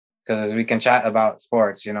because we can chat about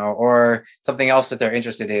sports, or something else that they're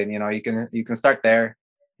interested in. You can start there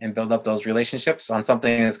and build up those relationships on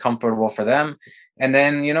something that's comfortable for them. And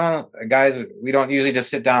then, guys, we don't usually just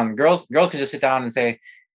sit down. Girls can just sit down and say,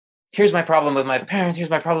 here's my problem with my parents. Here's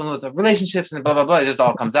my problem with the relationships and blah, blah, blah. It just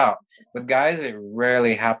all comes out. With guys, it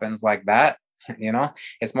rarely happens like that.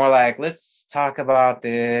 It's more like, let's talk about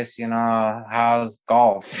this, how's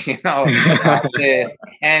golf,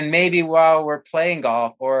 and maybe while we're playing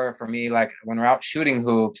golf, or for me, like when we're out shooting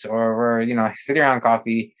hoops or we're, sitting around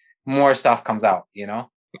coffee, more stuff comes out,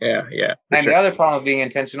 Yeah. And the other problem with being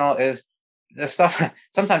intentional is the stuff,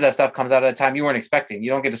 sometimes that stuff comes out at a time you weren't expecting.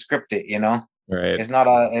 You don't get to script it, Right. It's not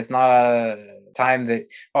a time that,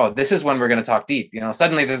 this is when we're going to talk deep.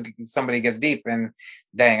 Suddenly somebody gets deep and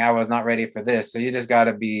dang, I was not ready for this. So you just got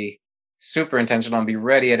to be super intentional and be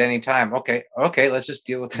ready at any time. Okay, let's just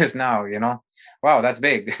deal with this now. Wow, that's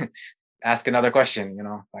big. Ask another question,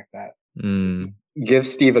 like that. Give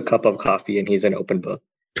Steve a cup of coffee and he's an open book.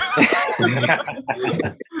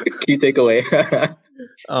 Key takeaway.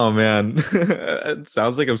 Oh man, it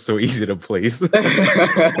sounds like I'm so easy to please.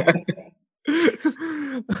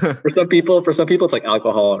 For some people it's like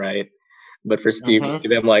alcohol, right? But for Steve, give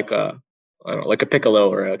them like I don't know, like a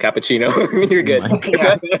piccolo or a cappuccino. You're good.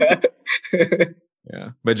 Yeah.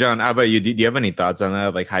 But John, how about you? Do you have any thoughts on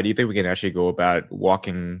that? Like, how do you think we can actually go about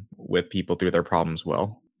walking with people through their problems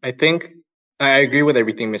well? I think I agree with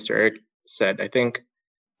everything Mr. Eric said. I think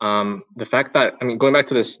the fact that, going back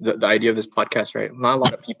to this, the idea of this podcast, right? Not a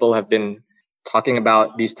lot of people have been talking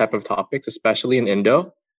about these type of topics, especially in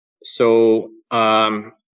Indo. So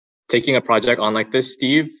taking a project on like this,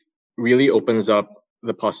 Steve, really opens up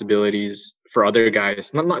the possibilities for other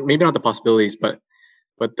guys. Maybe not the possibilities, but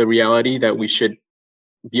the reality that we should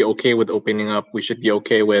be okay with opening up. We should be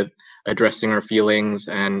okay with addressing our feelings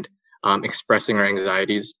and expressing our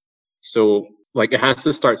anxieties. So like it has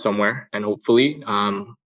to start somewhere, and hopefully,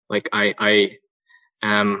 like I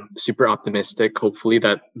am super optimistic, hopefully,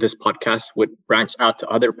 that this podcast would branch out to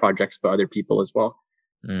other projects by other people as well.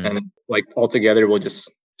 And like altogether, we'll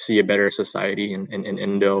just see a better society in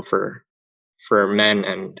Indo for men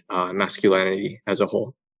and masculinity as a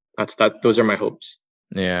whole. Those are my hopes.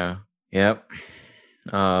 Yeah. Yep.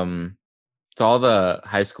 To all the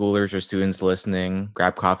high schoolers or students listening,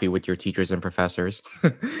 grab coffee with your teachers and professors.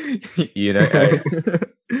 You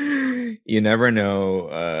never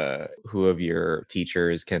know who of your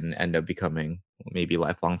teachers can end up becoming maybe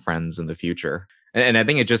lifelong friends in the future. And I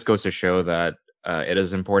think it just goes to show that it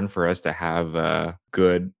is important for us to have a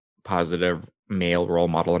good, positive male role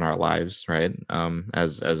model in our lives, right?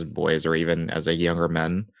 As boys or even as a younger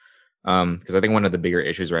men. Because I think one of the bigger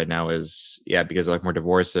issues right now is, because of like more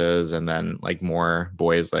divorces and then like more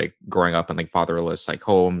boys like growing up in like fatherless like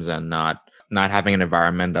homes and not having an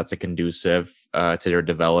environment that's like conducive to their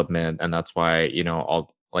development. And that's why,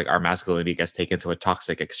 all like our masculinity gets taken to a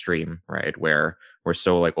toxic extreme, right? Where we're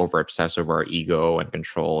so like over obsessed over our ego and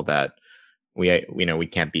control that we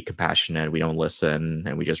can't be compassionate, we don't listen,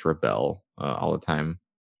 and we just rebel all the time.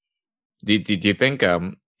 Do you think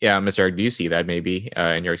Mr. Eric, do you see that maybe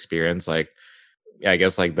in your experience? Like I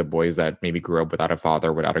guess like the boys that maybe grew up without a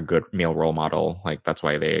father, without a good male role model, like that's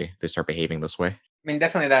why they start behaving this way. I mean,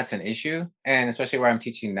 definitely that's an issue, and especially where I'm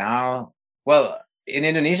teaching now. Well, in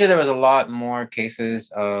Indonesia, there was a lot more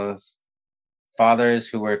cases of fathers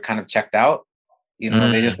who were kind of checked out.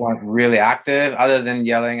 They just weren't really active, other than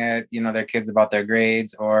yelling at their kids about their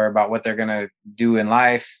grades or about what they're gonna do in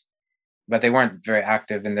life. But they weren't very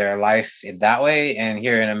active in their life in that way. And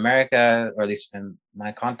here in America, or at least in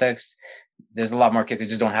my context, there's a lot more kids who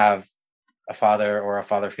just don't have a father or a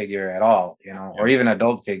father figure at all, or even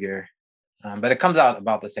adult figure. But it comes out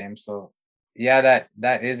about the same. So yeah,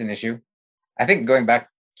 that is an issue. I think going back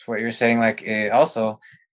to what you're saying, like also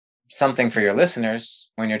something for your listeners,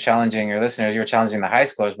 when you're challenging your listeners, you're challenging the high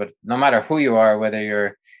schoolers, but no matter who you are, whether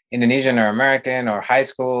you're Indonesian or American or high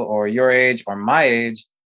school or your age or my age,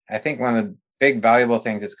 I think one of the big valuable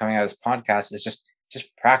things that's coming out of this podcast is just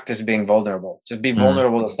practice being vulnerable. Just be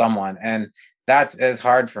vulnerable to someone. And that's as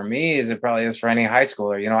hard for me as it probably is for any high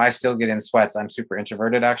schooler. I still get in sweats. I'm super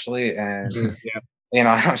introverted actually. And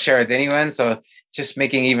I don't share with anyone. So just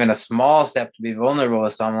making even a small step to be vulnerable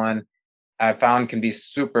with someone, I found can be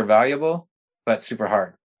super valuable, but super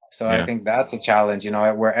hard. So I think that's a challenge,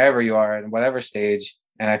 wherever you are in whatever stage.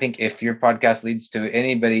 And I think if your podcast leads to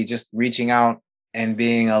anybody just reaching out and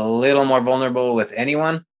being a little more vulnerable with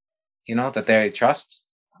anyone, that they trust,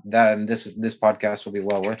 then this podcast will be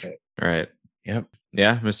well worth it. Right. Yep.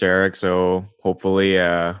 Yeah, Mr. Eric. So hopefully,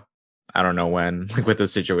 I don't know when, like with the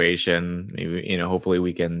situation, maybe, hopefully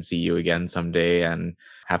we can see you again someday and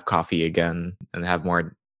have coffee again and have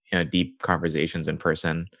more deep conversations in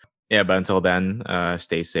person. Yeah, but until then,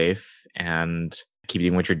 stay safe and keep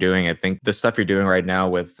doing what you're doing. I think the stuff you're doing right now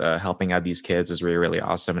with helping out these kids is really, really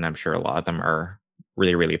awesome. And I'm sure a lot of them are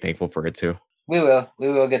really, really thankful for it too. We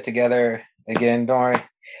will get together again. Don't worry.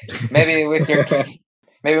 Maybe with your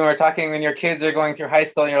maybe when we're talking when your kids are going through high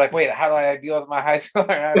school and you're like, wait, how do I deal with my high schooler?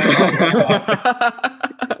 I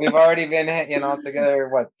don't know. We've already been,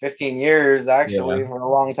 together, 15 years actually, for a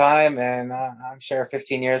long time. And I'm sure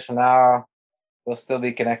 15 years from now, we'll still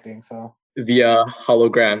be connecting. So via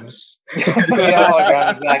holograms. Via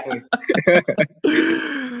holograms, exactly.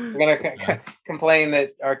 We're gonna complain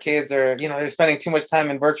that our kids are, they're spending too much time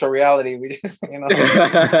in virtual reality. We just, how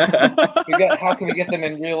can we get them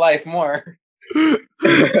in real life more?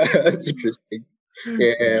 That's interesting.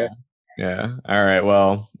 Yeah. Yeah. All right.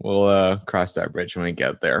 Well, we'll cross that bridge when we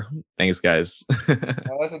get there. Thanks, guys. Well,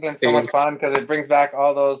 this has been so much fun because it brings back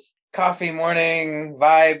all those coffee morning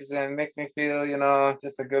vibes and makes me feel,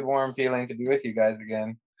 just a good warm feeling to be with you guys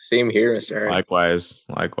again. Same here, Mr. Eric.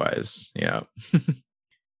 Likewise. Yeah.